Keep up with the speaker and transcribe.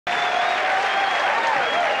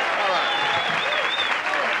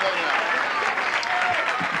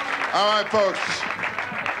All right, folks.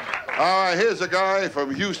 All right, here's a guy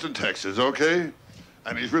from Houston, Texas, okay?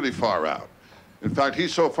 And he's really far out. In fact,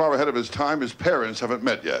 he's so far ahead of his time, his parents haven't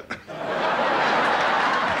met yet.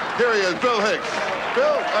 Here he is, Bill Hicks.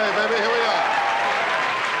 Bill, hey, baby, here we are.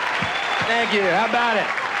 Thank you. How about it?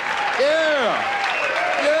 Yeah.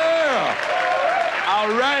 Yeah. All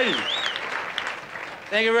right.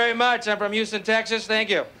 Thank you very much. I'm from Houston, Texas. Thank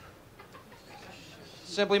you.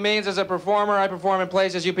 Simply means as a performer, I perform in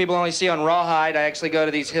places you people only see on Rawhide. I actually go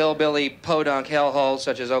to these hillbilly podunk hellholes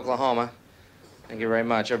such as Oklahoma. Thank you very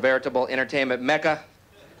much. A veritable entertainment mecca.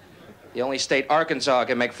 The only state Arkansas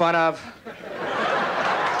can make fun of.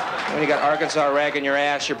 When you got Arkansas ragging your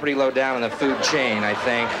ass, you're pretty low down in the food chain, I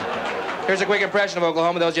think. Here's a quick impression of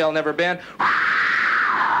Oklahoma, those of y'all never been.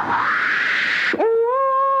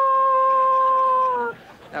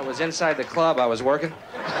 That was inside the club I was working.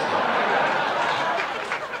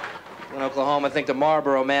 In Oklahoma, think the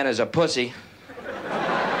Marlboro Man is a pussy.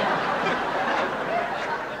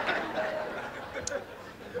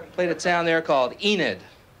 Played a town there called Enid,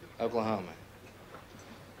 Oklahoma.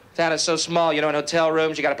 Town is so small, you know, in hotel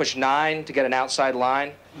rooms, you gotta push 9 to get an outside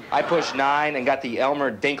line. I pushed 9 and got the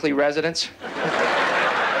Elmer Dinkley residence.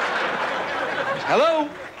 Hello?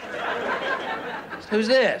 Who's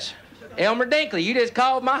this? Elmer Dinkley, you just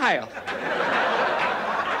called my house.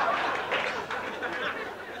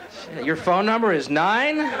 Your phone number is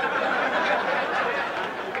 9?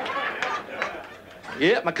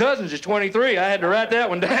 Yep, my cousin's just 23. I had to write that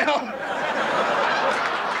one down.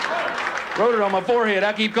 Wrote it on my forehead.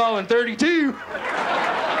 I keep calling 32.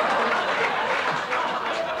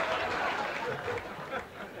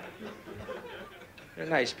 They're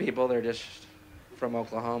nice people. They're just from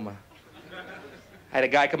Oklahoma. I had a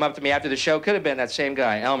guy come up to me after the show. Could have been that same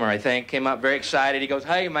guy, Elmer, I think. Came up very excited. He goes,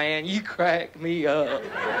 "Hey, man, you crack me up."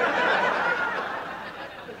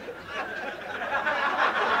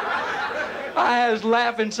 I was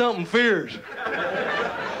laughing something fierce.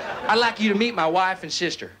 I'd like you to meet my wife and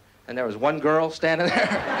sister. And there was one girl standing there.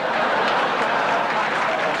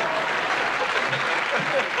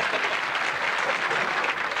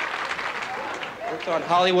 Worked on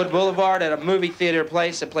Hollywood Boulevard at a movie theater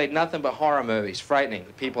place that played nothing but horror movies. Frightening,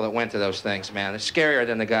 the people that went to those things, man. They're scarier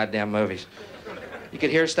than the goddamn movies. You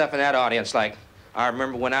could hear stuff in that audience like, "I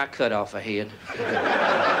remember when I cut off a head."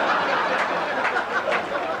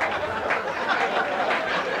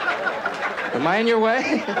 Am I in your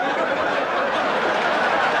way?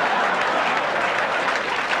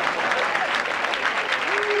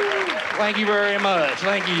 Thank you very much.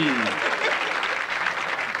 Thank you.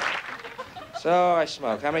 So I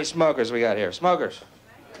smoke. How many smokers we got here? Smokers.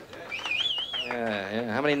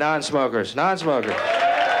 Yeah. How many non-smokers? Non-smokers.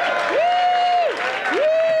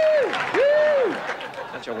 Woo!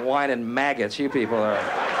 Bunch of whining maggots you people are.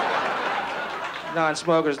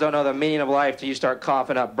 Non-smokers don't know the meaning of life till you start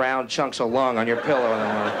coughing up brown chunks of lung on your pillow in the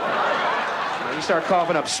morning. When you start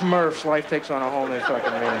coughing up Smurfs, life takes on a whole new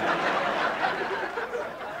fucking meaning.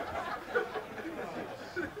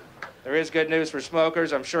 There is good news for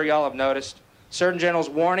smokers. I'm sure y'all have noticed. Surgeon General's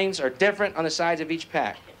warnings are different on the sides of each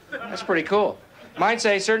pack. That's pretty cool. Mine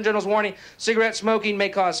say, Surgeon General's warning, cigarette smoking may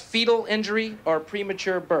cause fetal injury or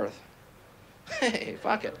premature birth. Hey,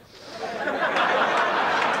 fuck it.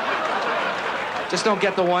 Just don't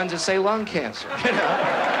get the ones that say lung cancer, you know?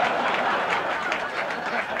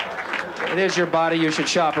 It is your body, you should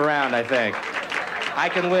shop around, I think. I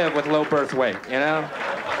can live with low birth weight, you know?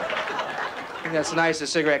 I think that's nice. The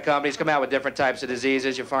cigarette companies come out with different types of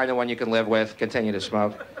diseases. You find the one you can live with, continue to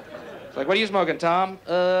smoke. It's like, what are you smoking, Tom?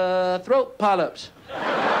 Throat polyps.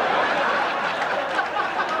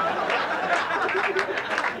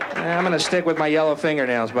 I'm gonna stick with my yellow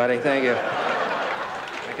fingernails, buddy, thank you.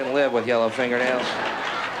 I can live with yellow fingernails.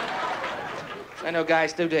 I know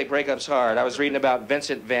guys do take breakups hard. I was reading about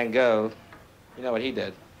Vincent van Gogh. You know what he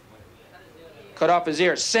did? Cut off his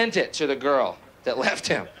ear, sent it to the girl that left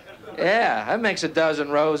him. Yeah, that makes a dozen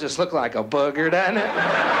roses look like a booger, doesn't it?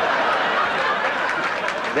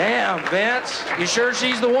 Damn, Vince. You sure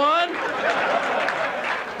she's the one?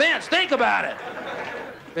 Vince, think about it.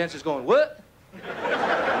 Vince is going, what?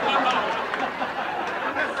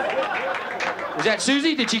 Was that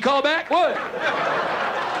Susie? Did she call back? What?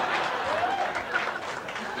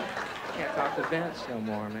 Can't talk to Vince no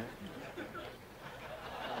more, man.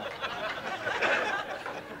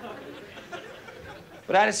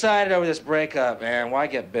 But I decided over this breakup, man, why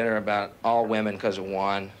get bitter about all women because of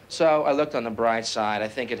one? So I looked on the bright side. I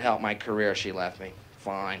think it helped my career she left me.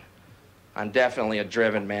 Fine. I'm definitely a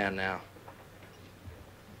driven man now.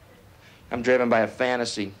 I'm driven by a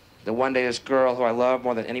fantasy that one day this girl who I love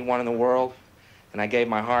more than anyone in the world and I gave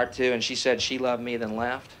my heart to, and she said she loved me, then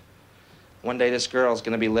left. One day this girl's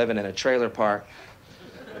gonna be living in a trailer park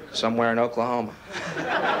somewhere in Oklahoma.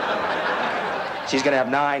 She's gonna have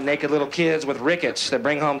 9 naked little kids with rickets that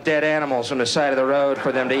bring home dead animals from the side of the road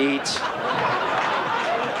for them to eat.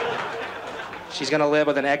 She's gonna live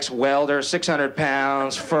with an ex-welder, 600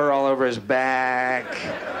 pounds, fur all over his back,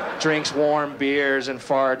 drinks warm beers and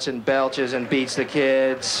farts and belches and beats the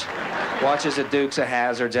kids, watches the Dukes of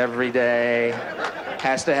Hazzards every day,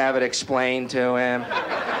 has to have it explained to him.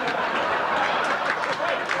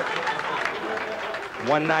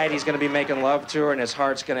 One night he's gonna be making love to her and his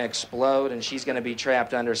heart's gonna explode and she's gonna be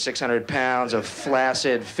trapped under 600 pounds of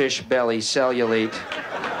flaccid fish belly cellulite,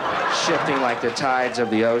 shifting like the tides of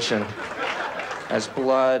the ocean as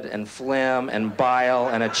blood and phlegm and bile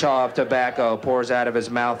and a chaw of tobacco pours out of his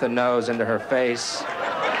mouth and nose into her face.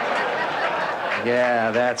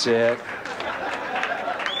 Yeah, that's it.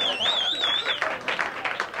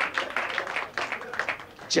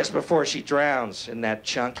 Just before she drowns in that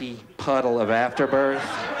chunky puddle of afterbirth,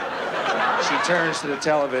 she turns to the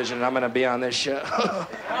television, and I'm gonna be on this show.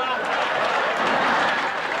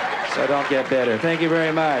 So don't get bitter. Thank you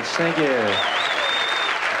very much. Thank you.